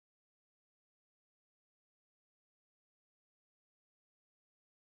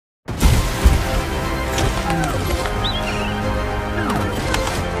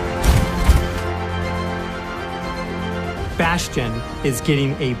Bastion is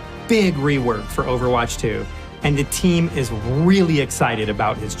getting a big rework for Overwatch 2, and the team is really excited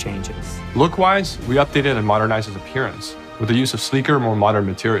about his changes. Look-wise, we updated and modernized his appearance with the use of sleeker, more modern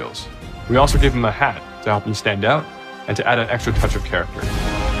materials. We also gave him a hat to help him stand out and to add an extra touch of character.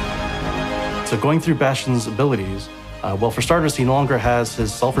 So going through Bastion's abilities, well, for starters, he no longer has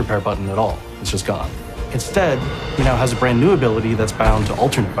his self-repair button at all. It's just gone. Instead, he now has a brand new ability that's bound to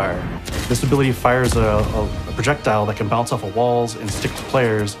alternate fire. This ability fires a projectile that can bounce off of walls and stick to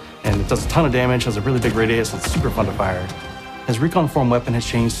players, and it does a ton of damage, has a really big radius, and it's super fun to fire. His recon form weapon has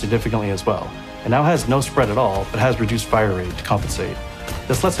changed significantly as well. It now has no spread at all, but has reduced fire rate to compensate.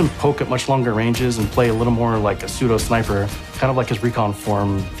 This lets him poke at much longer ranges and play a little more like a pseudo-sniper, kind of like his recon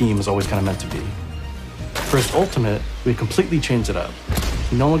form theme is always kind of meant to be. For his ultimate, we completely changed it up.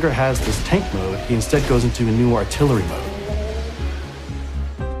 He no longer has this tank mode, he instead goes into a new artillery mode.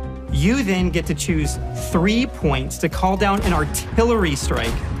 You then get to choose 3 points to call down an artillery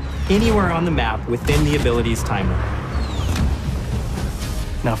strike anywhere on the map within the ability's timer.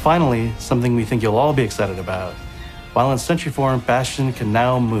 Now finally, something we think you'll all be excited about. While in Sentry form, Bastion can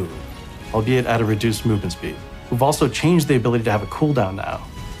now move, albeit at a reduced movement speed. We've also changed the ability to have a cooldown now.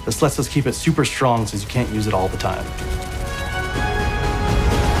 This lets us keep it super strong since you can't use it all the time.